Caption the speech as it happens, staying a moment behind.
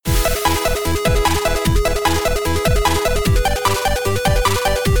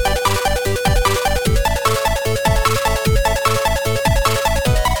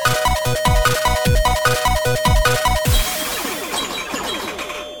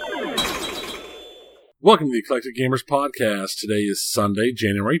Welcome to the Eclectic Gamers Podcast. Today is Sunday,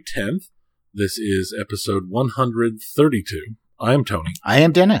 January 10th. This is episode 132. I am Tony. I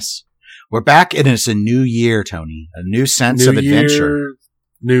am Dennis. We're back, and it's a new year, Tony. A new sense of adventure.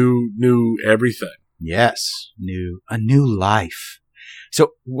 New everything. Yes, a new life.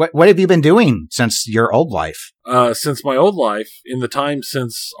 So, what have you been doing since your old life? Since my old life, in the time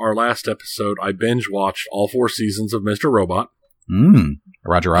since our last episode, I binge watched all 4 seasons of Mr. Robot.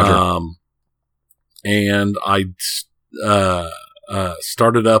 Roger. And I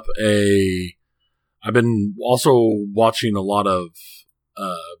started up I've been also watching a lot of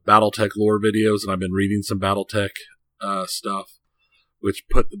Battletech lore videos, and I've been reading some Battletech stuff, which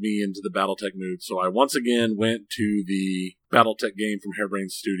put me into the Battletech mood. So I once again went to the Battletech game from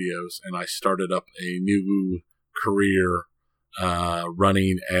Harebrained Studios, and I started up a new career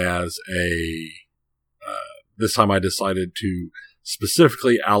running as this time I decided to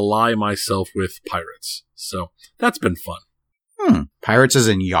specifically ally myself with pirates. So that's been fun. Pirates is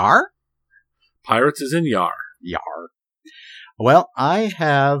in Yar? Pirates is in Yar. Yar. Well, I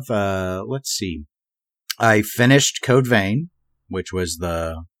have, let's see. I finished Code Vein, which was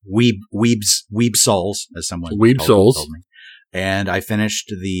the Weeb Souls, as someone told me. And I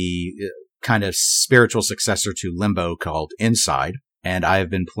finished the kind of spiritual successor to Limbo called Inside. And I have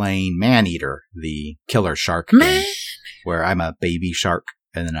been playing Maneater, the killer shark game, where I'm a baby shark,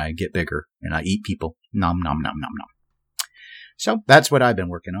 and then I get bigger, and I eat people. Nom, nom, nom, nom, nom. So that's what I've been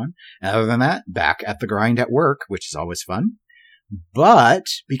working on. Other than that, back at the grind at work, which is always fun. But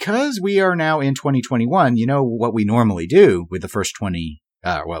because we are now in 2021, you know what we normally do with the first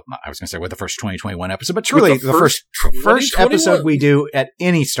 2021 episode, but truly the first episode we do at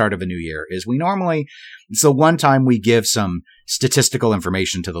any start of a new year is it's the one time we give some statistical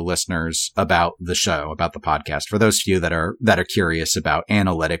information to the listeners about the show, about the podcast, for those of you that are curious about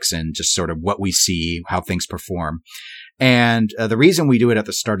analytics and just sort of what we see, how things perform. And the reason we do it at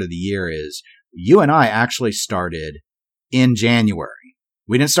the start of the year is you and I actually started in January.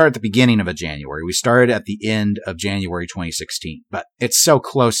 We didn't start at the beginning of January. We started at the end of January 2016. But it's so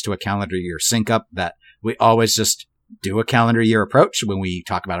close to a calendar year sync up that we always just do a calendar year approach when we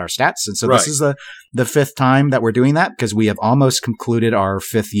talk about our stats. And so This is the 5th time that we're doing that, because we have almost concluded our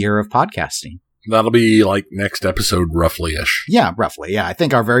 5th year of podcasting. That'll be like next episode, roughly-ish. Yeah, roughly. Yeah, I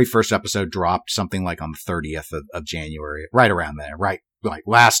think our very first episode dropped something like on the 30th of January, right around there, right? Like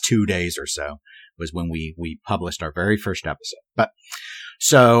last 2 days or so was when we published our very first episode. But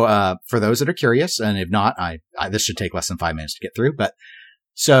so for those that are curious, and if not, this should take less than 5 minutes to get through. But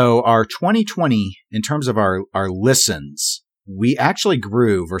so our 2020, in terms of our listens, we actually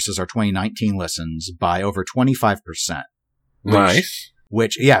grew versus our 2019 listens by over 25%. Nice.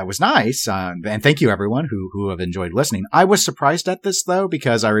 Which, yeah, it was nice. And thank you, everyone who have enjoyed listening. I was surprised at this, though,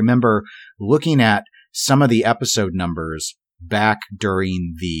 because I remember looking at some of the episode numbers back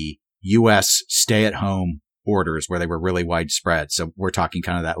during the U.S. stay-at-home orders where they were really widespread. So we're talking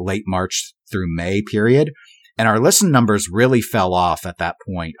kind of that late March through May period. And our listen numbers really fell off at that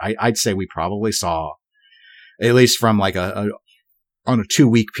point. I'd say we probably saw, at least from like on a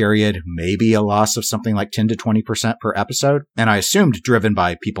 2-week period, maybe a loss of something like 10 to 20% per episode. And I assumed driven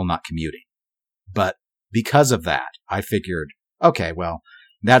by people not commuting. But because of that, I figured, okay, well,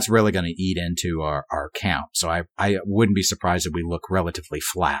 that's really going to eat into our count. So I wouldn't be surprised if we look relatively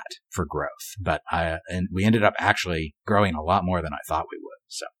flat for growth. But and we ended up actually growing a lot more than I thought we would.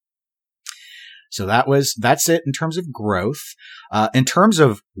 So that's it in terms of growth. In terms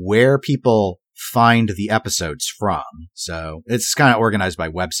of where people find the episodes from. So it's kind of organized by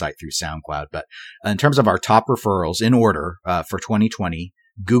website through SoundCloud. But in terms of our top referrals in order for 2020,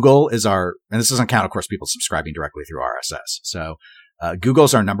 Google is and this doesn't count, of course, people subscribing directly through RSS. So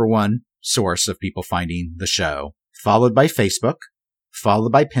Google's our number one source of people finding the show, followed by Facebook,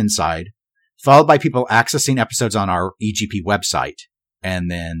 followed by Pinside, followed by people accessing episodes on our EGP website, and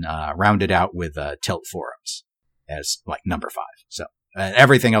then rounded out with Tilt forums as like number 5. So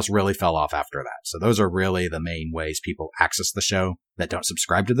everything else really fell off after that. So those are really the main ways people access the show that don't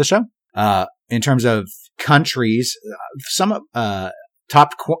subscribe to the show. In terms of countries, some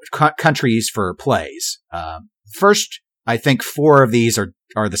top countries for plays. First, I think 4 of these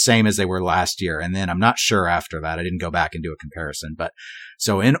are the same as they were last year. And then I'm not sure after that. I didn't go back and do a comparison. But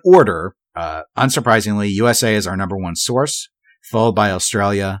so in order, unsurprisingly, USA is our number 1 source, followed by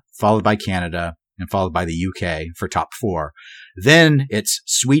Australia, followed by Canada, and followed by the UK for top 4. Then it's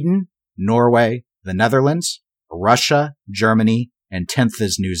Sweden, Norway, the Netherlands, Russia, Germany, and 10th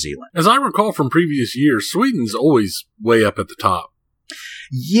is New Zealand. As I recall from previous years, Sweden's always way up at the top.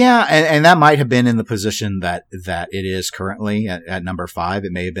 Yeah, and that might have been in the position that it is currently at number 5.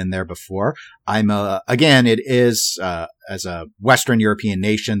 It may have been there before. Again, it is as a Western European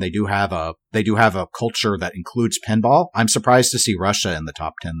nation, they do have a culture that includes pinball. I'm surprised to see Russia in the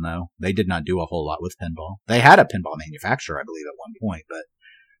top 10 though. They did not do a whole lot with pinball. They had a pinball manufacturer, I believe, at one point, but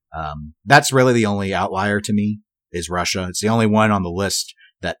that's really the only outlier to me is Russia. It's the only one on the list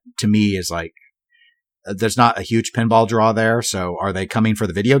that to me is like, there's not a huge pinball draw there. So are they coming for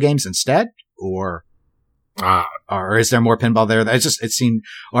the video games instead? Or is there more pinball there? It seemed,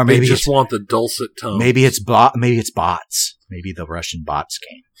 or maybe they just want the dulcet tones. Maybe it's bots. Maybe the Russian bots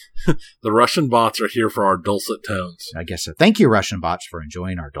came. The Russian bots are here for our dulcet tones. I guess so. Thank you, Russian bots, for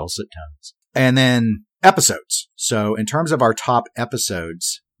enjoying our dulcet tones. And then episodes. So in terms of our top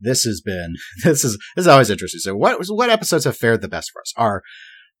episodes, this is always interesting. So what episodes have fared the best for us?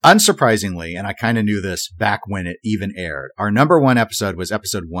 Unsurprisingly, and I kind of knew this back when it even aired, our number 1 episode was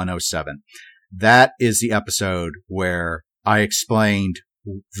episode 107. That is the episode where I explained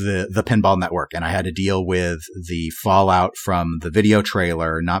the Pinball Network, and I had to deal with the fallout from the video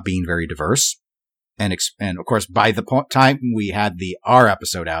trailer not being very diverse. And of course, by the time we had our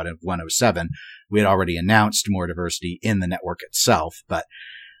episode out of 107, we had already announced more diversity in the network itself. But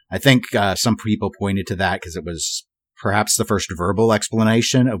I think some people pointed to that because it was perhaps the first verbal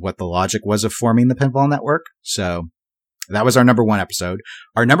explanation of what the logic was of forming the Pinball Network. So that was our number 1 episode.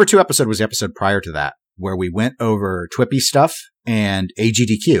 Our number 2 episode was the episode prior to that, where we went over Twippy stuff and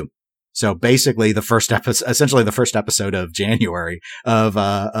AGDQ. So basically essentially the first episode of January of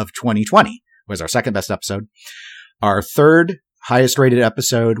 2020 was our second best episode. Our third highest rated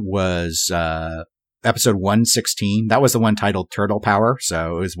episode was, episode 116. That was the one titled Turtle Power.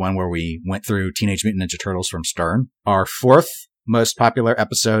 So it was one where we went through Teenage Mutant Ninja Turtles from Stern. Our fourth most popular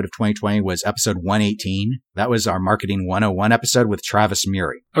episode of 2020 was episode 118. That was our Marketing 101 episode with Travis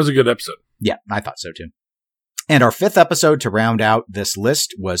Murray. That was a good episode. Yeah, I thought so too. And our fifth episode to round out this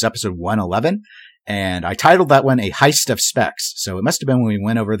list was episode 111. And I titled that one A Heist of Specs. So it must have been when we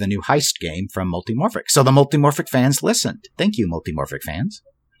went over the new Heist game from Multimorphic. So the Multimorphic fans listened. Thank you, Multimorphic fans.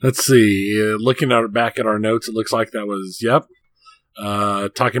 Let's see. Looking back at our notes, it looks like that was,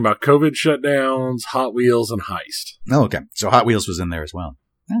 talking about COVID shutdowns, Hot Wheels, and Heist. Oh, okay. So Hot Wheels was in there as well.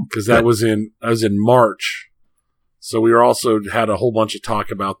 Because that was in March. So we were also had a whole bunch of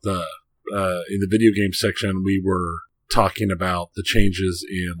talk about in the video game section, we were talking about the changes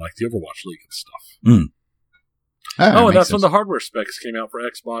in like the Overwatch League and stuff. And that's when the hardware specs came out for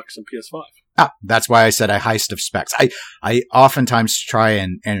Xbox and PS5. That's why I said a heist of specs. I oftentimes try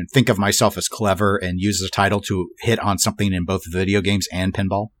and think of myself as clever and use the title to hit on something in both video games and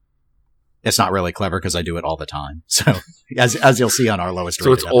pinball. It's not really clever because I do it all the time. So as you'll see on our lowest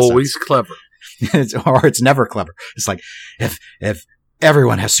rated episodes. Always clever. Or it's never clever. It's like if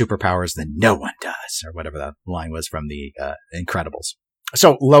everyone has superpowers, then no one does, or whatever that line was from the Incredibles.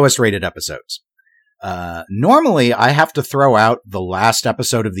 So lowest rated episodes. Normally I have to throw out the last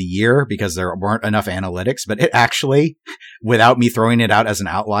episode of the year because there weren't enough analytics, but it actually, without me throwing it out as an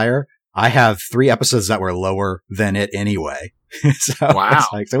outlier, I have 3 episodes that were lower than it anyway. Wow.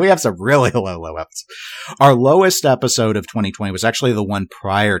 So we have some really low episodes. Our lowest episode of 2020 was actually the one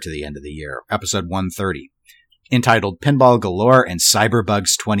prior to the end of the year, episode 130, entitled Pinball Galore and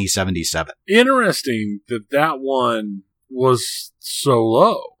Cyberbugs 2077. Interesting that one was so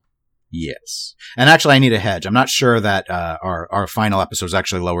low. Yes. And actually, I need a hedge. I'm not sure that our final episode was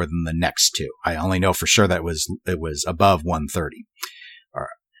actually lower than the next 2. I only know for sure that it was above 130. All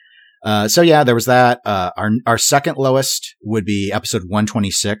right. So yeah, there was that. Our second lowest would be episode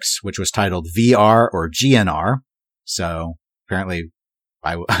 126, which was titled VR or GNR. So apparently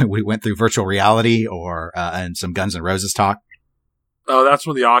we went through virtual reality and some Guns N' Roses talk. Oh, that's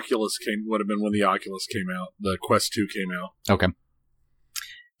when the Oculus would have been when the Oculus came out. The Quest 2 came out. Okay.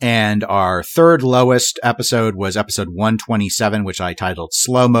 And our third lowest episode was episode 127, which I titled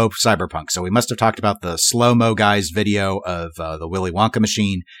Slow-Mo Cyberpunk. So we must have talked about the Slow-Mo Guys video of the Willy Wonka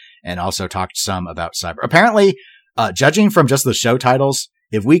machine and also talked some about cyber. Apparently, judging from just the show titles,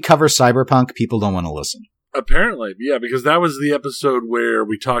 if we cover Cyberpunk, people don't want to listen. Apparently, yeah, because that was the episode where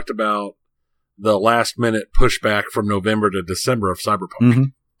we talked about the last-minute pushback from November to December of Cyberpunk. Mm-hmm.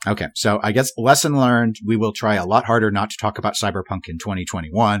 Okay, so I guess lesson learned, we will try a lot harder not to talk about Cyberpunk in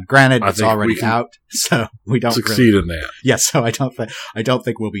 2021. Granted, it's already out, so we don't succeed in that. Yes, so I don't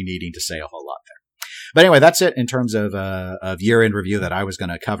think we'll be needing to say a whole lot there. But anyway, that's it in terms of year-end review that I was going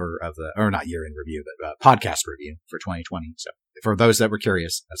to cover not year-end review, but podcast review for 2020. So for those that were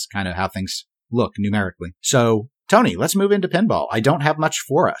curious, that's kind of how things look numerically. So Tony, let's move into pinball. I don't have much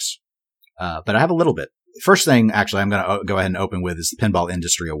for us, but I have a little bit. first thing, actually, I'm going to go ahead and open with is the Pinball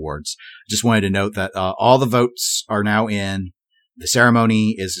Industry Awards. Just wanted to note that all the votes are now in. The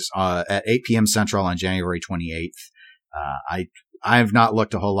ceremony is at 8 p.m. Central on January 28th. I have not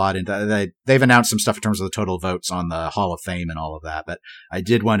looked a whole lot into. They've announced some stuff in terms of the total votes on the Hall of Fame and all of that, but I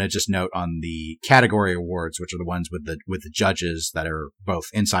did want to just note on the category awards, which are the ones with the judges that are both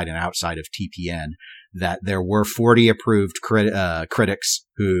inside and outside of TPN, that there were 40 approved critics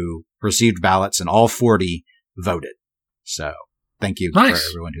who received ballots, and all 40 voted. So thank you for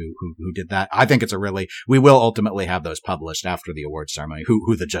everyone who did that. I think it's we will ultimately have those published after the award ceremony,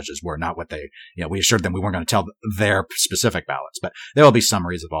 who the judges were, not what they, we assured them we weren't going to tell their specific ballots, but there will be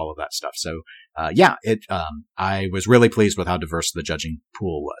summaries of all of that stuff. So, I was really pleased with how diverse the judging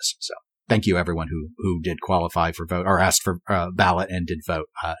pool was. So thank you everyone who did qualify for vote or asked for ballot and did vote.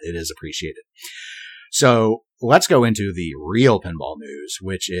 It is appreciated. So let's go into the real pinball news,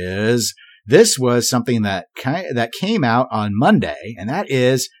 which is, this was something that came out on Monday, and that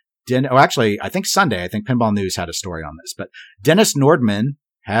is, I think Sunday. I think Pinball News had a story on this, but Dennis Nordman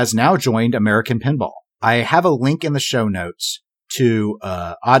has now joined American Pinball. I have a link in the show notes to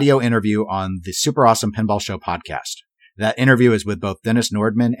an audio interview on the Super Awesome Pinball Show podcast. That interview is with both Dennis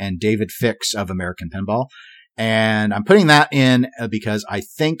Nordman and David Fix of American Pinball, and I'm putting that in because I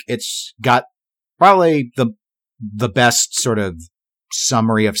think it's got probably the best sort of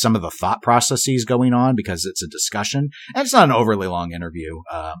summary of some of the thought processes going on, because it's a discussion and it's not an overly long interview.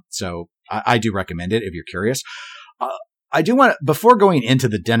 So I do recommend it if you're curious. I do want to, before going into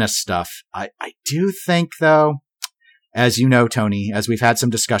the Dennis stuff, I do think though, as you know, Tony, as we've had some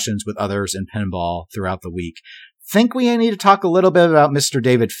discussions with others in pinball throughout the week, think we need to talk a little bit about Mr.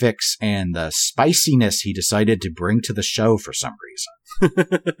 David Fix and the spiciness he decided to bring to the show for some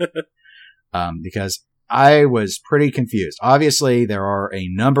reason. Because I was pretty confused. Obviously, there are a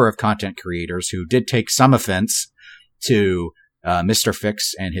number of content creators who did take some offense to Mr.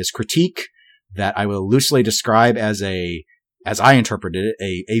 Fix and his critique that I will loosely describe as I interpreted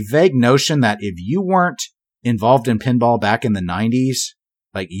it, a vague notion that if you weren't involved in pinball back in the 90s,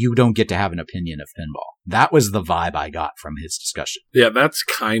 like, you don't get to have an opinion of pinball. That was the vibe I got from his discussion. Yeah, that's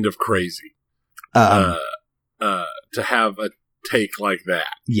kind of crazy. To have a take like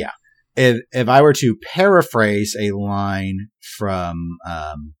that. Yeah. If I were to paraphrase a line from,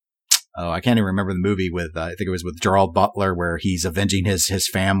 I can't even remember the movie with, I think it was with Gerald Butler, where he's avenging his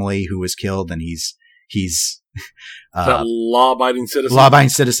family who was killed, and he's that law-abiding citizen. Law-abiding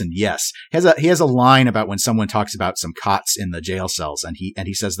citizen, yes. He has a line about when someone talks about some cots in the jail cells, and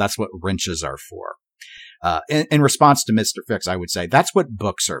he says that's what wrenches are for. In response to Mr. Fix, I would say that's what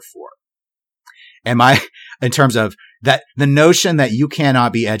books are for. In terms of that, the notion that you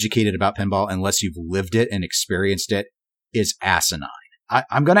cannot be educated about pinball unless you've lived it and experienced it is asinine.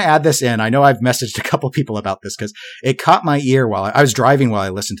 I'm going to add this in. I know I've messaged a couple people about this because it caught my ear while I was driving while I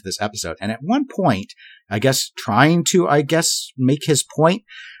listened to this episode. And at one point, trying to make his point,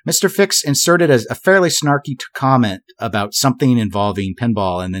 Mr. Fix inserted a fairly snarky comment about something involving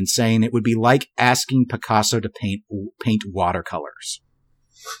pinball, and then saying it would be like asking Picasso to paint watercolors.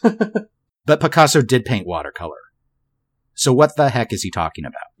 But Picasso did paint watercolor. So what the heck is he talking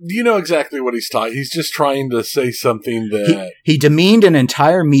about? You know exactly what he's talking. He's just trying to say something that... He demeaned an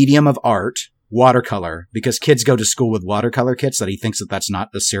entire medium of art, watercolor, because kids go to school with watercolor kits, that he thinks that that's not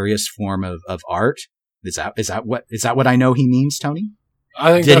the serious form of art. Is that what I know he means, Tony?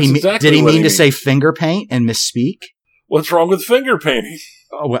 I think that's exactly Did he mean to say finger paint and misspeak? What's wrong with finger painting?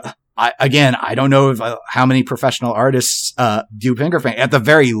 Oh, well, I don't know how many professional artists do finger paint. At the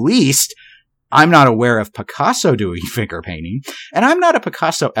very least, I'm not aware of Picasso doing finger painting, and I'm not a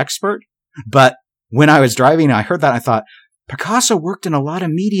Picasso expert, but when I was driving, I heard that, I thought, Picasso worked in a lot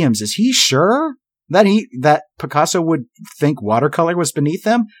of mediums. Is he sure that Picasso would think watercolor was beneath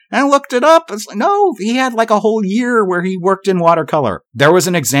him? And I looked it up. It's like, no, he had like a whole year where he worked in watercolor. There was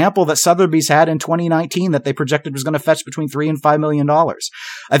an example that Sotheby's had in 2019 that they projected was going to fetch between $3 and $5 million.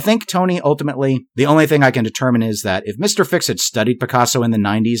 I think, Tony, ultimately, the only thing I can determine is that if Mr. Fix had studied Picasso in the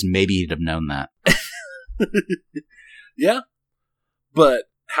 90s, maybe he'd have known that. Yeah, but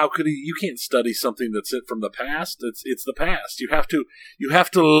how could he? You can't study something that's from the past. It's the past. You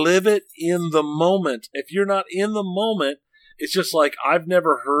have to live it in the moment. If you're not in the moment, it's just like, I've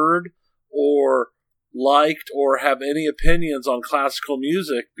never heard or liked or have any opinions on classical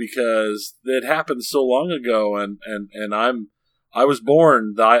music because it happened so long ago, and I was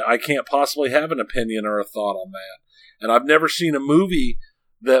born. I can't possibly have an opinion or a thought on that. And I've never seen a movie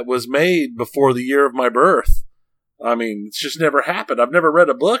that was made before the year of my birth. I mean, it's just never happened. I've never read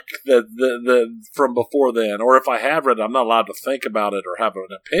a book that from before then, or if I have read it, I'm not allowed to think about it or have an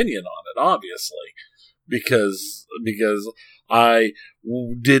opinion on it, obviously, because I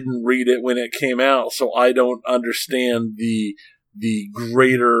didn't read it when it came out, so I don't understand the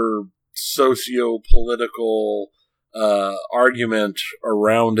greater socio-political argument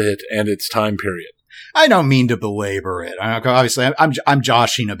around it and its time period. I don't mean to belabor it. Obviously, I'm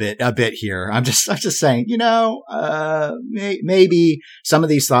joshing a bit here. I'm just saying, maybe some of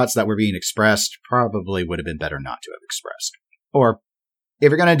these thoughts that were being expressed probably would have been better not to have expressed. Or if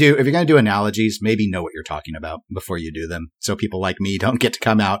you're gonna do analogies, maybe know what you're talking about before you do them, so people like me don't get to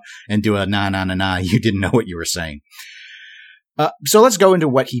come out and do a nah. You didn't know what you were saying. So let's go into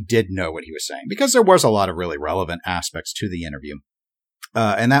what he did know what he was saying, because there was a lot of really relevant aspects to the interview.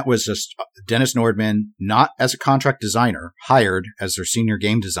 And that was just Dennis Nordman, not as a contract designer, hired as their senior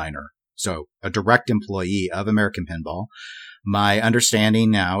game designer. So a direct employee of American Pinball. My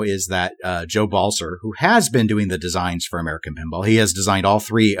understanding now is that Joe Balser, who has been doing the designs for American Pinball, he has designed all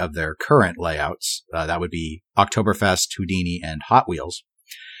three of their current layouts. That would be Oktoberfest, Houdini, and Hot Wheels.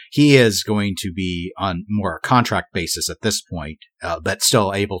 He is going to be on more a contract basis at this point, but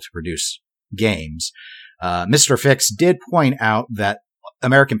still able to produce games. Mr. Fix did point out that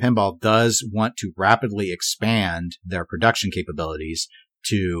American Pinball does want to rapidly expand their production capabilities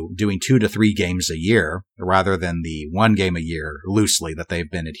to doing 2 to 3 games a year rather than the 1 game a year loosely that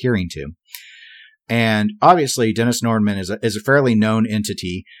they've been adhering to. And obviously Dennis Nordman is a fairly known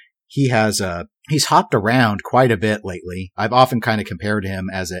entity. He's hopped around quite a bit lately. I've often kind of compared him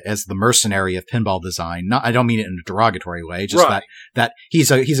as the mercenary of pinball design. I don't mean it in a derogatory way, just right. that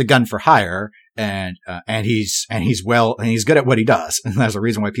he's a gun for hire. And he's good at what he does. And there's a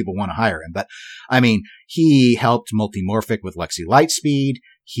reason why people want to hire him. But I mean, he helped Multimorphic with Lexi Lightspeed.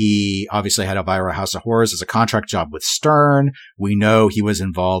 He obviously had Elvira House of Horrors as a contract job with Stern. We know he was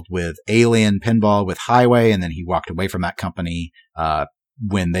involved with Alien Pinball with Highway, and then he walked away from that company,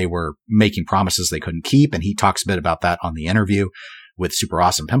 when they were making promises they couldn't keep. And he talks a bit about that on the interview with Super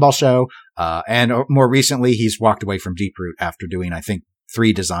Awesome Pinball Show. And more recently, he's walked away from Deeproot after doing, I think,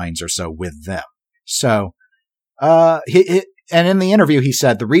 3 designs or so with them. So, and in the interview, he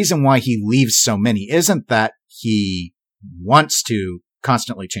said the reason why he leaves so many isn't that he wants to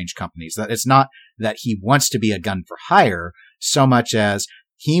constantly change companies, that it's not that he wants to be a gun for hire so much as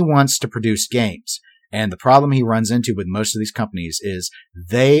he wants to produce games. And the problem he runs into with most of these companies is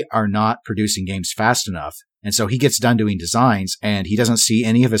they are not producing games fast enough. And so he gets done doing designs and he doesn't see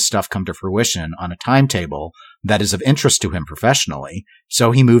any of his stuff come to fruition on a timetable that is of interest to him professionally.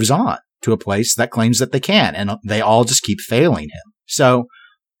 So he moves on to a place that claims that they can, and they all just keep failing him. So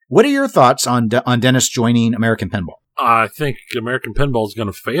what are your thoughts on Dennis joining American Pinball? I think American Pinball is going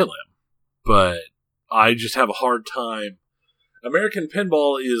to fail him, but I just have a hard time. American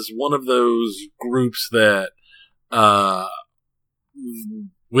Pinball is one of those groups that,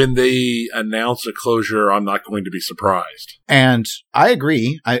 when they announce a closure, I'm not going to be surprised. And I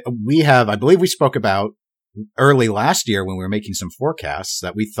agree. I believe we spoke about early last year when we were making some forecasts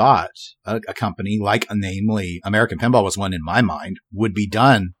that we thought a company like, namely American Pinball was one in my mind, would be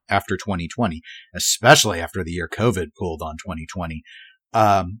done after 2020, especially after the year COVID pulled on 2020.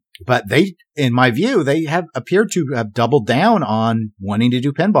 But they, in my view, they have appeared to have doubled down on wanting to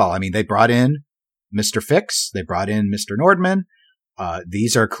do pinball. I mean, they brought in Mr. Fix, they brought in Mr. Nordman.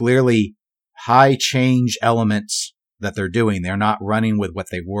 These are clearly high change elements that they're doing. They're not running with what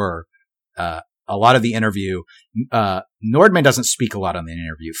they were. A lot of the interview, Nordman doesn't speak a lot on the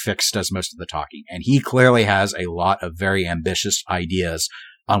interview. Fix does most of the talking. And he clearly has a lot of very ambitious ideas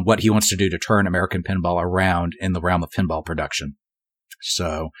on what he wants to do to turn American Pinball around in the realm of pinball production.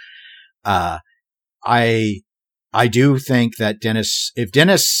 So, I do think that if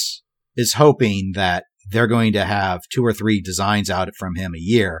Dennis is hoping that they're going to have 2 or 3 designs out from him a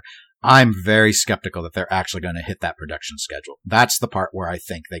year, I'm very skeptical that they're actually going to hit that production schedule. That's the part where I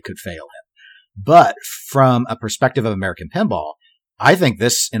think they could fail him. But from a perspective of American Pinball, I think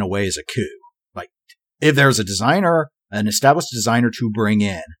this in a way is a coup. Like, if there's a designer, an established designer to bring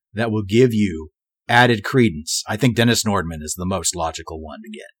in that will give you added credence, I think Dennis Nordman is the most logical one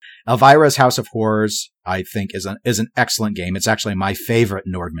to get. Elvira's House of Horrors, I think, is an excellent game. It's actually my favorite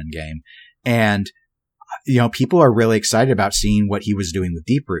Nordman game. And, people are really excited about seeing what he was doing with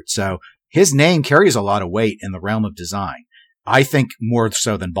Deeproot. So his name carries a lot of weight in the realm of design. I think more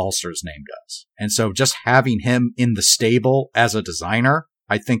so than Balser's name does. And so just having him in the stable as a designer,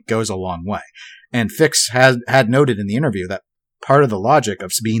 I think goes a long way. And Fix had noted in the interview that part of the logic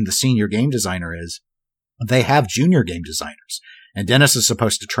of being the senior game designer is they have junior game designers, and Dennis is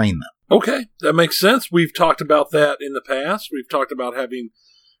supposed to train them. Okay, that makes sense. We've talked about that in the past. We've talked about having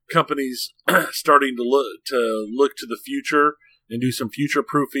companies starting to look to the future and do some future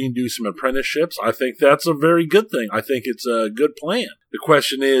proofing, do some apprenticeships, I think that's a very good thing. I think it's a good plan. The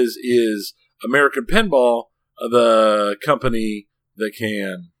question is American Pinball the company that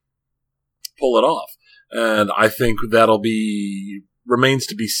can pull it off? And I think remains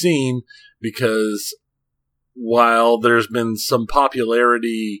to be seen, because while there's been some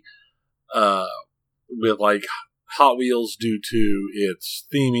popularity with like Hot Wheels due to its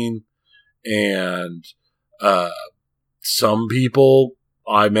theming, and some people,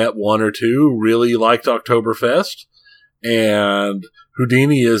 I met one or two, really liked Oktoberfest, and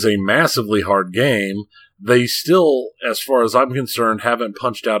Houdini is a massively hard game. They still, as far as I'm concerned, haven't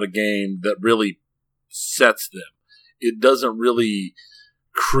punched out a game that really sets them. It doesn't really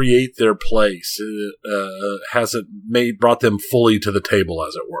create their place. It hasn't brought them fully to the table,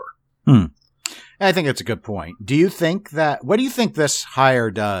 as it were. I think it's a good point. What do you think this hire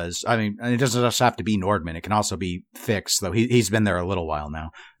does? I mean, it doesn't just have to be Nordman. It can also be Fix, though he's been there a little while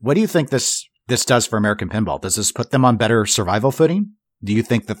now. What do you think this does for American Pinball? Does this put them on better survival footing? Do you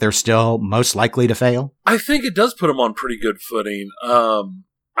think that they're still most likely to fail? I think it does put them on pretty good footing.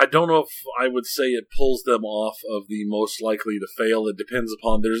 I don't know if I would say it pulls them off of the most likely to fail. It depends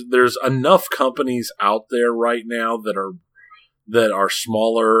upon, there's enough companies out there right now that are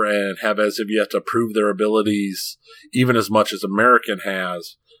smaller and have as of yet to prove their abilities, even as much as American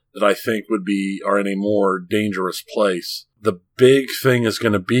has, that I think are in a more dangerous place. The big thing is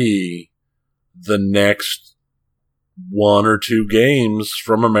going to be the next one or two games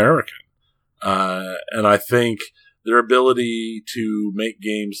from American. And I think their ability to make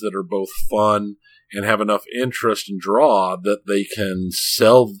games that are both fun and have enough interest and draw that they can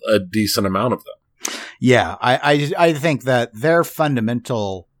sell a decent amount of them. Yeah, I think that their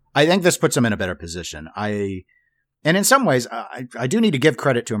fundamental, I think this puts them in a better position. And in some ways, I do need to give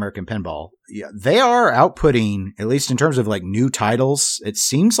credit to American Pinball. Yeah, they are outputting, at least in terms of like new titles. It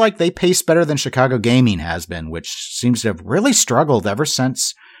seems like they pace better than Chicago Gaming has been, which seems to have really struggled ever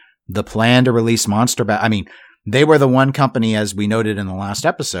since the plan to release Monster Battle. I mean, they were the one company, as we noted in the last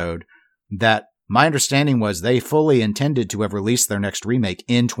episode, that my understanding was they fully intended to have released their next remake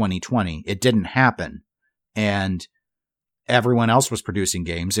in 2020. It didn't happen. And everyone else was producing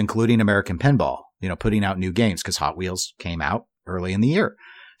games, including American Pinball, putting out new games because Hot Wheels came out early in the year.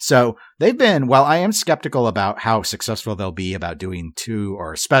 So they've been, while I am skeptical about how successful they'll be about doing 2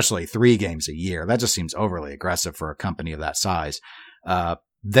 or especially 3 games a year, that just seems overly aggressive for a company of that size.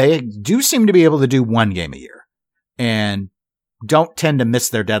 They do seem to be able to do 1 game a year and don't tend to miss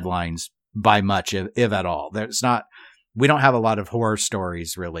their deadlines by much, if at all. We don't have a lot of horror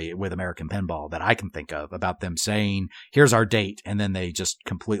stories really with American Pinball that I can think of about them saying, here's our date. And then they just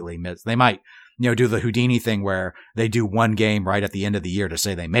completely miss. They might, do the Houdini thing where they do 1 game right at the end of the year to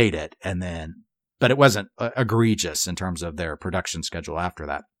say they made it. But it wasn't egregious in terms of their production schedule after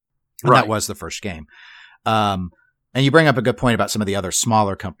that. And That was the first game. And you bring up a good point about some of the other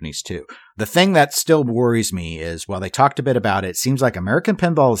smaller companies too. The thing that still worries me is, while they talked a bit about it, it seems like American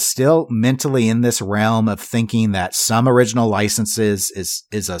Pinball is still mentally in this realm of thinking that some original licenses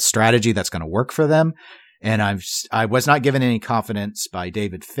is a strategy that's going to work for them. And I was not given any confidence by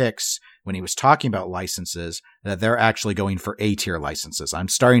David Fix when he was talking about licenses that they're actually going for A-tier licenses. I'm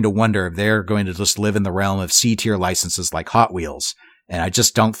starting to wonder if they're going to just live in the realm of C-tier licenses like Hot Wheels. And I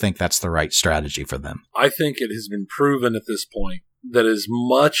just don't think that's the right strategy for them. I think it has been proven at this point that as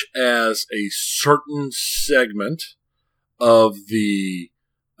much as a certain segment of the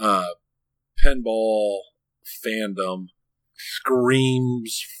pinball fandom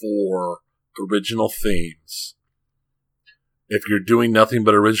screams for original themes, if you're doing nothing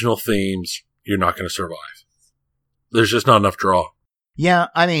but original themes, you're not going to survive. There's just not enough draw. Yeah,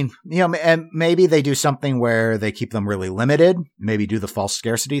 I mean, and maybe they do something where they keep them really limited, maybe do the false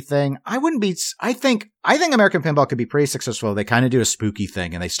scarcity thing. I think American Pinball could be pretty successful. They kind of do a spooky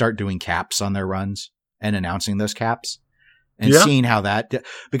thing and they start doing caps on their runs and announcing those caps and seeing how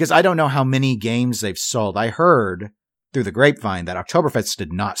because I don't know how many games they've sold. I heard through the grapevine that Oktoberfest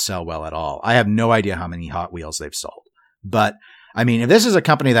did not sell well at all. I have no idea how many Hot Wheels they've sold. But I mean, if this is a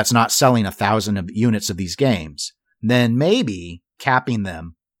company that's not selling 1,000 units of these games, then maybe capping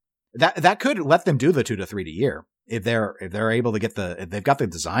them, that could let them do the 2 to 3 a year. If they're able to if they've got the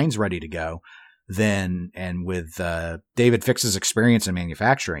designs ready to go, then, and with David Fix's experience in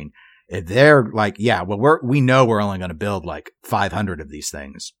manufacturing, if they're like, we know we're only going to build like 500 of these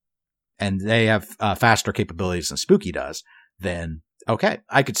things, and they have faster capabilities than Spooky does, then okay,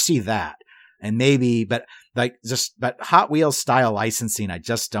 I could see that. And maybe, but Hot Wheels style licensing, I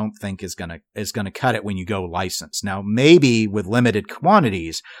just don't think is gonna cut it when you go license. Now, maybe with limited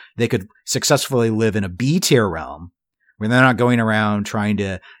quantities, they could successfully live in a B tier realm When they're not going around trying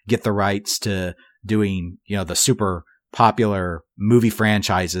to get the rights to doing, the super popular movie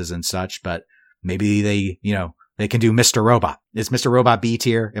franchises and such, but maybe they can do Mr. Robot. Is Mr. Robot B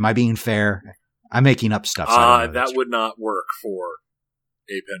tier? Am I being fair? I'm making up stuff. So that would not work for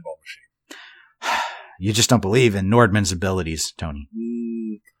a pinball machine. You just don't believe in Nordman's abilities, Tony.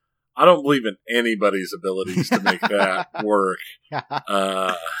 I don't believe in anybody's abilities to make that work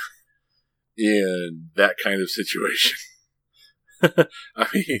in that kind of situation.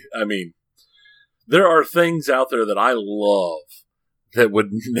 I mean, there are things out there that I love that would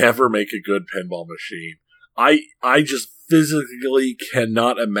never make a good pinball machine. I just physically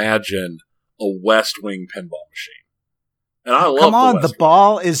cannot imagine a West Wing pinball machine. And I love Come on, the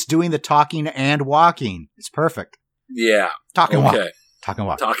ball is doing the talking and walking. It's perfect. Yeah. Talk and walk. Talk and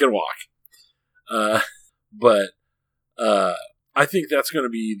walk. Talk and walk. But I think that's going to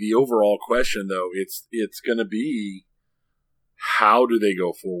be the overall question, though. It's going to be, how do they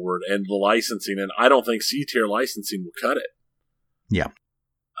go forward, and the licensing. And I don't think C-tier licensing will cut it. Yeah.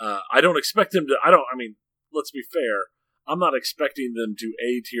 I don't expect them to. Let's be fair. I'm not expecting them to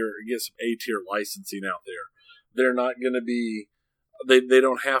get some A-tier licensing out there. They're not going to be. They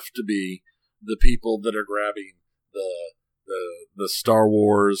don't have to be the people that are grabbing the Star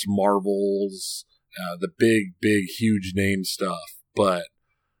Wars, Marvels, the big, huge name stuff. But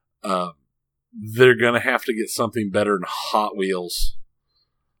they're going to have to get something better than Hot Wheels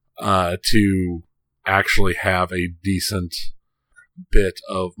to actually have a decent bit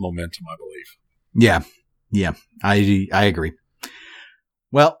of momentum, I believe. Yeah, I agree.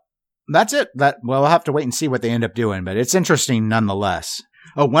 Well, that's it. We'll have to wait and see what they end up doing, but it's interesting nonetheless.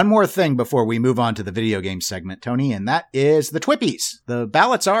 Oh, one more thing before we move on to the video game segment, Tony, and that is the Twippies. The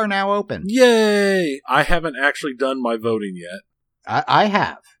ballots are now open. Yay! I haven't actually done my voting yet. I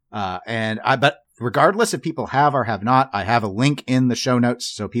have. But regardless if people have or have not, I have a link in the show notes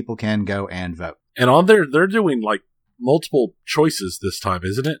so people can go and vote. And on there, they're doing like multiple choices this time,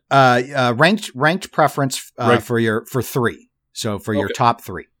 isn't it? Ranked preference for three. So for your top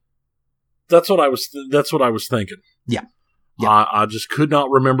three. That's what I was thinking. Yeah. I just could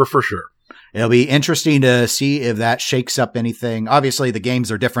not remember for sure. It'll be interesting to see if that shakes up anything. Obviously, the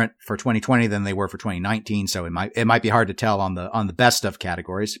games are different for 2020 than they were for 2019, so it might be hard to tell on the best of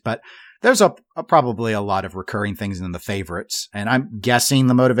categories. But there's probably a lot of recurring things in the favorites, and I'm guessing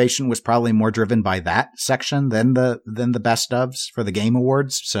the motivation was probably more driven by that section than the best ofs for the Game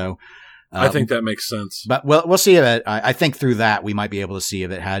Awards. So I think that makes sense. But we'll see if it. I think through that we might be able to see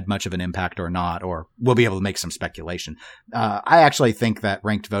if it had much of an impact or not, or we'll be able to make some speculation. I actually think that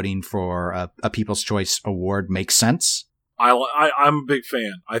ranked voting for a People's Choice Award makes sense. I'm a big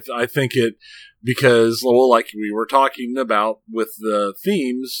fan. I think it, because, well, like we were talking about with the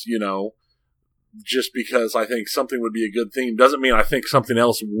themes, just because I think something would be a good theme doesn't mean I think something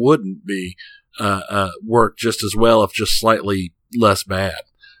else wouldn't be work just as well, if just slightly less bad.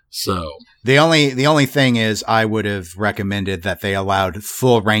 So the only thing is, I would have recommended that they allowed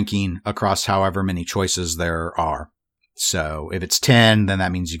full ranking across however many choices there are. So if it's 10, then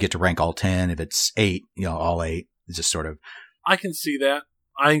that means you get to rank all 10. If it's 8, all 8. It's just sort of. I can see that.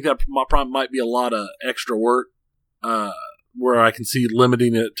 I think that probably might be a lot of extra work, where I can see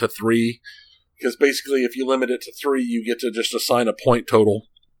limiting it to 3. Because basically, if you limit it to 3, you get to just assign a point total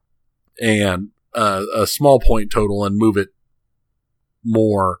and a small point total and move it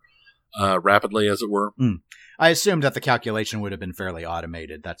more rapidly, as it were. I assumed that the calculation would have been fairly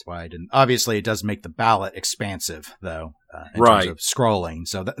automated. That's why I didn't. Obviously, it does make the ballot expansive, though, in terms of scrolling.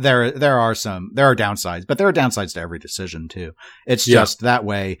 So there are downsides, but there are downsides to every decision too. It's just that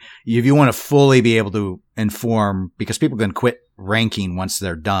way. If you want to fully be able to inform, because people can quit ranking once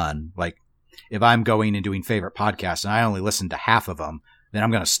they're done. Like if I'm going and doing favorite podcasts and I only listen to half of them, then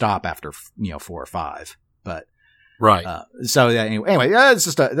I'm going to stop after 4 or 5. But right. So anyway, that's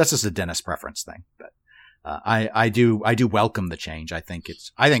just a Dennis preference thing. But I do welcome the change. I think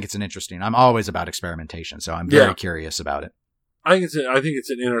it's an interesting. I'm always about experimentation, so I'm very curious about it. I think it's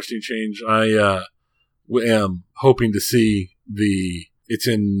an interesting change. I am hoping to see it's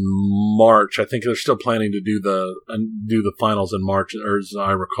in March. I think they're still planning to do the finals in March, as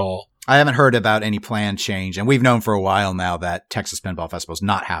I recall. I haven't heard about any planned change, and we've known for a while now that Texas Pinball Festival is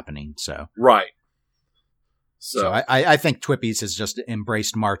not happening. So right. So I think Twippies has just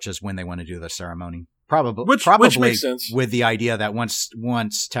embraced March as when they want to do the ceremony. Probably which makes sense, with the idea that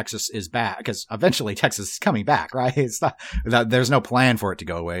once Texas is back, because eventually Texas is coming back, right? It's not there's no plan for it to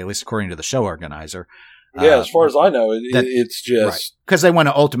go away, at least according to the show organizer. Yeah, as far as I know, it's just because they want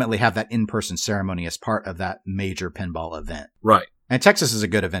to ultimately have that in-person ceremony as part of that major pinball event. Right. And Texas is a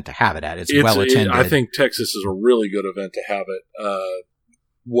good event to have it at. It's well attended. I think Texas is a really good event to have it.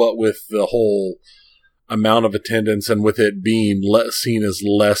 What with the whole amount of attendance and with it being seen as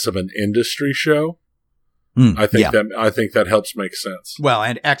less of an industry show, I think that helps make sense. Well,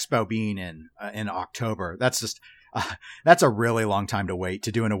 and Expo being in October, that's just that's a really long time to wait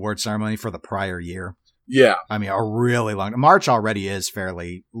to do an award ceremony for the prior year. Yeah, I mean, a really long. March already is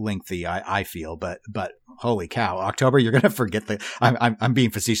fairly lengthy, I feel, but holy cow, October, you're gonna forget I'm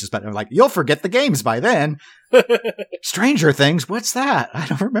being facetious, but I'm like, you'll forget the games by then. Stranger Things, what's that? I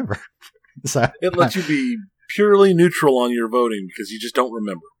don't remember. So it lets you be purely neutral on your voting because you just don't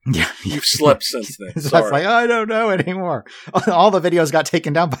remember. Yeah, you've slept since then. So it's like, I don't know anymore. All the videos got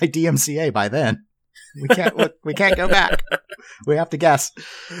taken down by DMCA by then. We can't go back. We have to guess.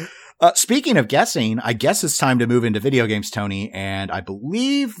 Speaking of guessing, I guess it's time to move into video games, Tony. And I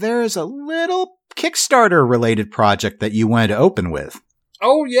believe there's a little Kickstarter related project that you wanted to open with.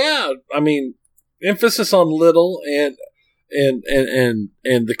 Oh yeah, I mean, emphasis on little and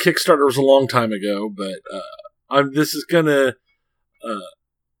the Kickstarter was a long time ago, but this is gonna.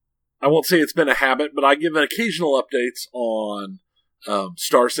 I won't say it's been a habit, but I give occasional updates on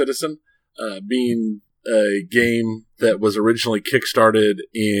Star Citizen, being a game that was originally kickstarted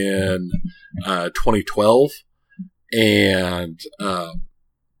in 2012, and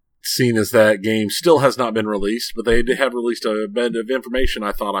seeing as that game still has not been released, but they have released a bit of information,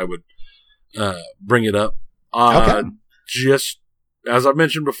 I thought I would bring it up. Okay. Just as I've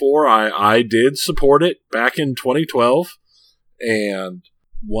mentioned before, I did support it back in 2012, and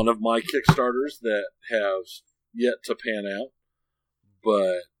one of my Kickstarters that has yet to pan out.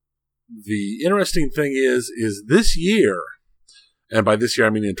 But the interesting thing is this year, and by this year I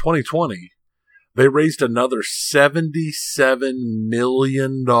mean in 2020, they raised another $77 million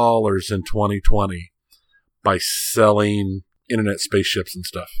in 2020 by selling internet spaceships and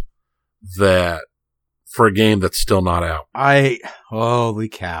stuff. That for a game that's still not out. Holy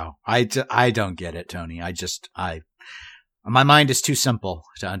cow. I don't get it, Tony. My mind is too simple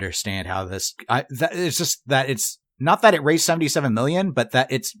to understand how it's just that it's not that it raised 77 million, but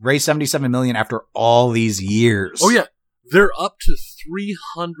that it's raised 77 million after all these years. Oh yeah. They're up to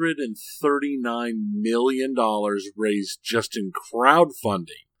 $339 million raised just in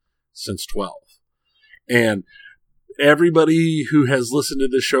crowdfunding since 12. And everybody who has listened to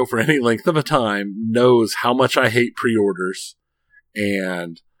this show for any length of a time knows how much I hate pre-orders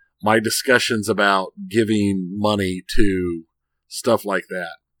and my discussions about giving money to stuff like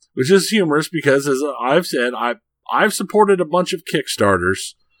that, which is humorous because, as I've said, I've supported a bunch of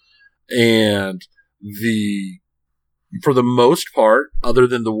Kickstarters, and for the most part, other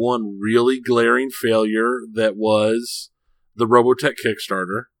than the one really glaring failure that was the Robotech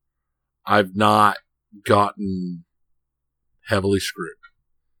Kickstarter, I've not gotten heavily screwed.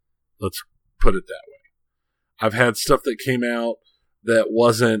 Let's put it that way. I've had stuff that came out that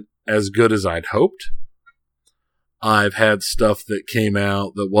wasn't as good as I'd hoped. I've had stuff that came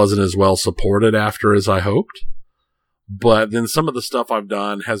out that wasn't as well supported after as I hoped. But then some of the stuff I've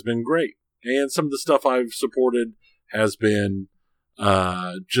done has been great. And some of the stuff I've supported has been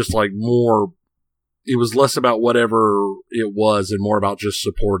just like more, it was less about whatever it was and more about just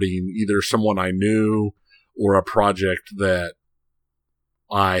supporting either someone I knew or a project that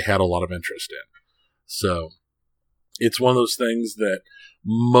I had a lot of interest in. So it's one of those things that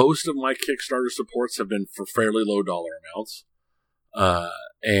most of my Kickstarter supports have been for fairly low dollar amounts.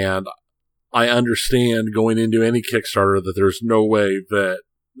 And I understand going into any Kickstarter that there's no way that,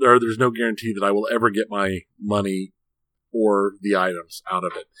 or there's no guarantee that I will ever get my money or the items out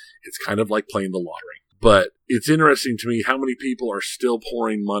of it. It's kind of like playing the lottery. But it's interesting to me how many people are still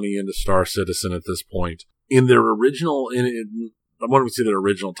pouring money into Star Citizen at this point. In their original, I want to say their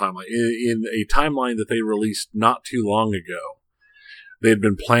original timeline, in a timeline that they released not too long ago, they had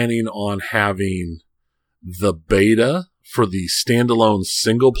been planning on having the beta for the standalone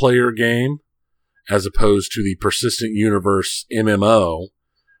single-player game as opposed to the Persistent Universe MMO,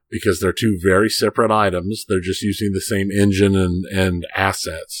 because they're two very separate items. They're just using the same engine and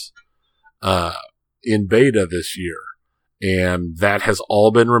assets in beta this year. And that has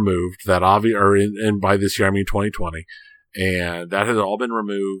all been removed. And by this year, I mean 2020. And that has all been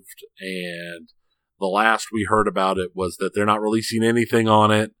removed. And the last we heard about it was that they're not releasing anything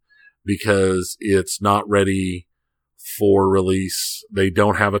on it because it's not ready for release. They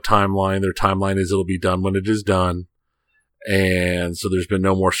don't have a timeline. Their timeline is it'll be done when it is done. And so there's been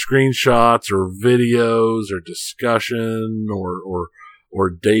no more screenshots or videos or discussion or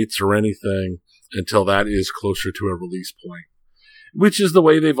dates or anything until that is closer to a release point, which is the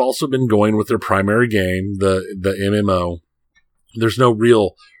way they've also been going with their primary game, the MMO. There's no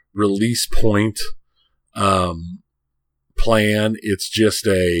real release point plan. It's just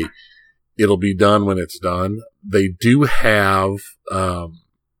it'll be done when it's done. They do have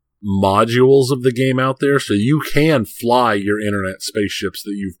modules of the game out there, so you can fly your internet spaceships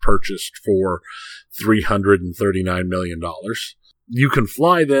that you've purchased for $339 million. You can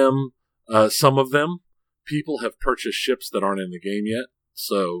fly them. Some of them, people have purchased ships that aren't in the game yet.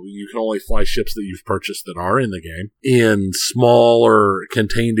 So you can only fly ships that you've purchased that are in the game in smaller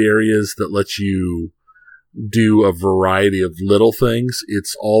contained areas that let you do a variety of little things.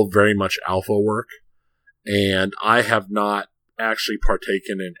 It's all very much alpha work. And I have not actually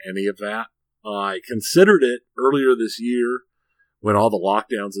partaken in any of that. I considered it earlier this year when all the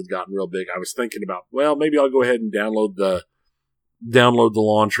lockdowns had gotten real big. I was thinking about, well, maybe I'll go ahead and download the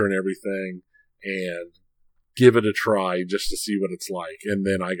launcher and everything and give it a try just to see what it's like. And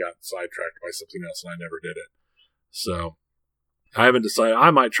then I got sidetracked by something else and I never did it. So I haven't decided. I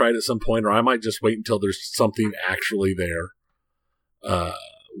might try it at some point, or I might just wait until there's something actually there.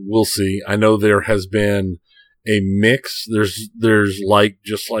 We'll see. I know there has been a mix. There's like,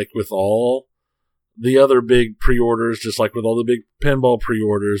 just like with all the other big pre-orders, just like with all the big pinball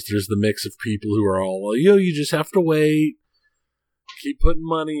pre-orders, there's the mix of people who are all, you just have to wait. Keep putting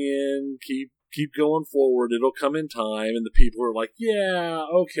money in. Keep going forward. It'll come in time. And the people are like, yeah,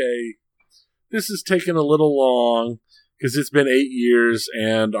 okay. This is taking a little long because it's been 8 years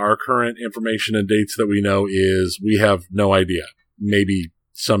and our current information and dates that we know is we have no idea. Maybe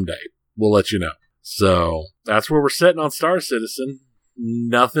someday. We'll let you know. So that's where we're sitting on Star Citizen.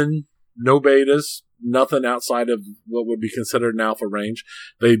 Nothing, no betas, nothing outside of what would be considered an alpha range.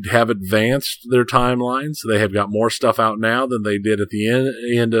 They have advanced their timelines. They have got more stuff out now than they did at the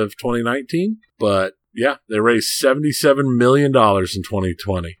end of 2019. But yeah, they raised $77 million in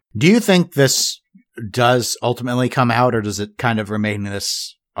 2020. Do you think this does ultimately come out, or does it kind of remain in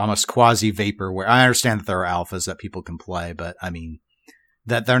this almost quasi-vapor where I understand that there are alphas that people can play, but I mean,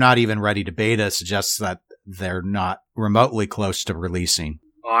 that they're not even ready to beta suggests that they're not remotely close to releasing.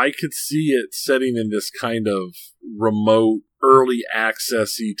 I could see it setting in this kind of remote, early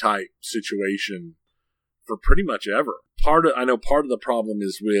access-y type situation for pretty much ever. I know part of the problem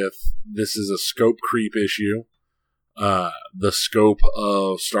is with this is a scope creep issue. The scope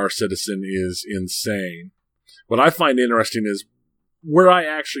of Star Citizen is insane. What I find interesting is where I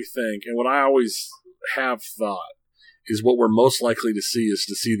actually think, and what I always have thought, is what we're most likely to see is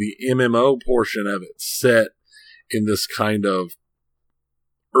to see the MMO portion of it set in this kind of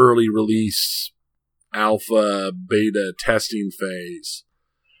early release, alpha, beta testing phase.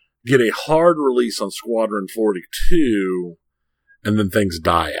 Get a hard release on Squadron 42, and then things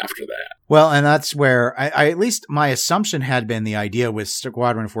die after that. Well, and that's where I at least my assumption had been the idea with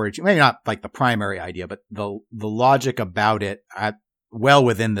Squadron 42, maybe not like the primary idea, but the logic about it well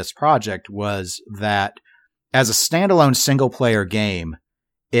within this project was that as a standalone single player game,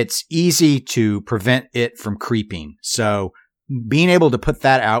 it's easy to prevent it from creeping. So being able to put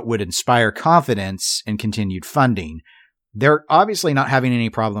that out would inspire confidence in continued funding. They're obviously not having any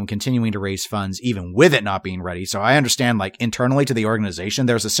problem continuing to raise funds, even with it not being ready. So I understand, like, internally to the organization,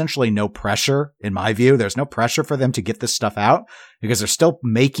 there's essentially no pressure, in my view. There's no pressure for them to get this stuff out because they're still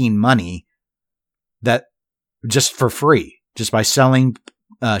making money that just for free, just by selling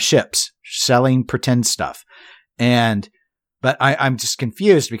ships, selling pretend stuff. But I'm just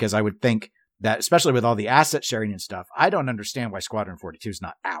confused because I would think that, especially with all the asset sharing and stuff, I don't understand why Squadron 42 is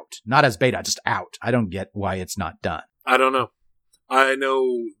not out. Not as beta, just out. I don't get why it's not done. I don't know. I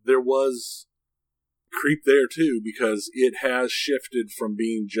know there was creep there too, because it has shifted from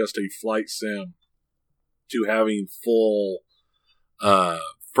being just a flight sim to having full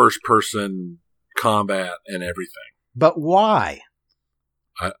first-person combat and everything. But why?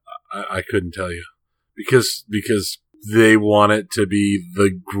 I couldn't tell you. Because they want it to be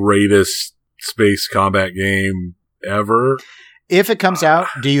the greatest space combat game ever. If it comes out,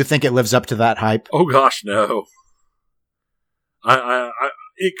 do you think it lives up to that hype? Oh gosh, no.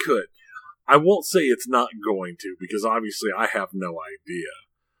 It could. I won't say it's not going to, because obviously I have no idea.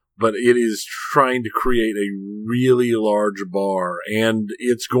 But it is trying to create a really large bar, and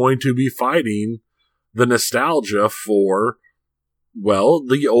it's going to be fighting the nostalgia for, well,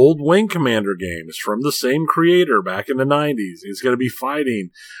 the old Wing Commander games from the same creator back in the 90s. It's going to be fighting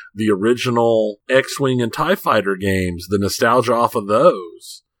the original X-Wing and TIE Fighter games, the nostalgia off of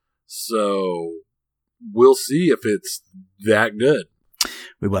those. So we'll see if it's that good.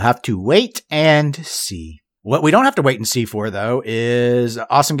 We will have to wait and see. What we don't have to wait and see for, though, is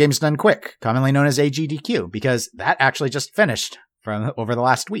Awesome Games Done Quick, commonly known as AGDQ, because that actually just finished from over the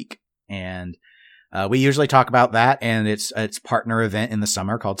last week. And We usually talk about that and its partner event in the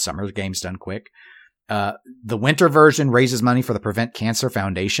summer called Summer Games Done Quick. The winter version raises money for the Prevent Cancer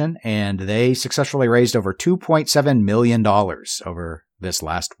Foundation, and they successfully raised over $2.7 million over this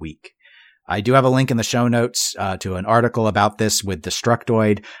last week. I do have a link in the show notes to an article about this with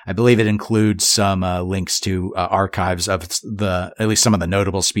Destructoid. I believe it includes some links to archives of at least some of the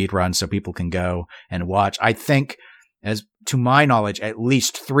notable speedruns so people can go and watch. I think, as to my knowledge, at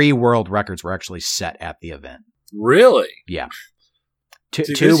least 3 world records were actually set at the event. Really? Yeah.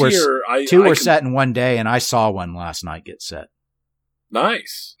 See, two were I set in one day, and I saw one last night get set.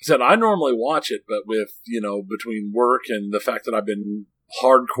 Nice. I said I normally watch it, but with, between work and the fact that I've been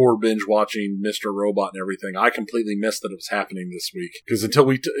hardcore binge watching Mr. Robot and everything, I completely missed that it was happening this week. Because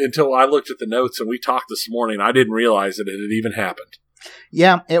until I looked at the notes and we talked this morning, I didn't realize that it had even happened.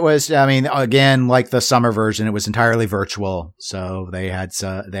 Yeah, it was. I mean, again, like the summer version, it was entirely virtual, so they had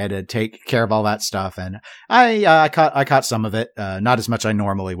to take care of all that stuff. And I caught some of it, not as much I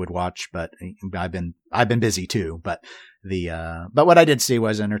normally would watch, but I've been busy too. But but what I did see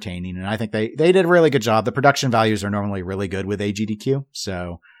was entertaining, and I think they did a really good job. The production values are normally really good with AGDQ,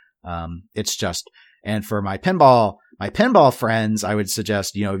 so it's just. And for my pinball friends, I would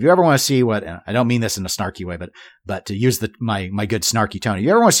suggest, if you ever want to see what, and I don't mean this in a snarky way, but to use my good snarky tone, if you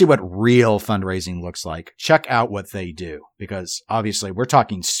ever want to see what real fundraising looks like, check out what they do, because obviously we're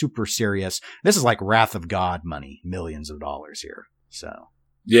talking super serious. This is like Wrath of God money, millions of dollars here. So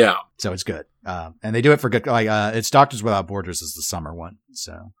yeah, so it's good. And they do it for good. It's Doctors Without Borders is the summer one.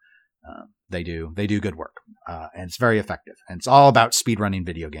 So, they do good work. And it's very effective. And it's all about speedrunning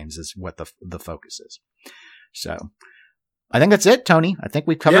video games is what the focus is. So I think that's it, Tony. I think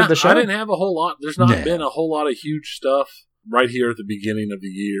we've covered the show. I didn't have a whole lot. There's not been a whole lot of huge stuff right here at the beginning of the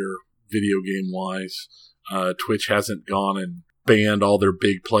year, video game wise. Twitch hasn't gone and banned all their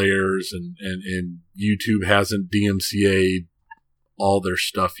big players, and YouTube hasn't DMCA'd all their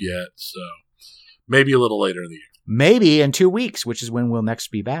stuff yet. So maybe a little later in the year. Maybe in 2 weeks, which is when we'll next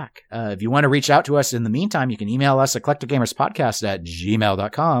be back. If you want to reach out to us in the meantime, you can email us at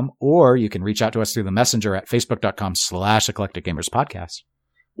eclecticgamerspodcast@gmail.com, or you can reach out to us through the messenger at facebook.com/eclecticgamerspodcast.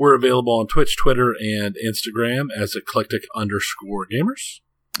 We're available on Twitch, Twitter, and Instagram as eclectic_gamers.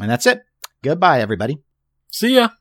 And that's it. Goodbye, everybody. See ya.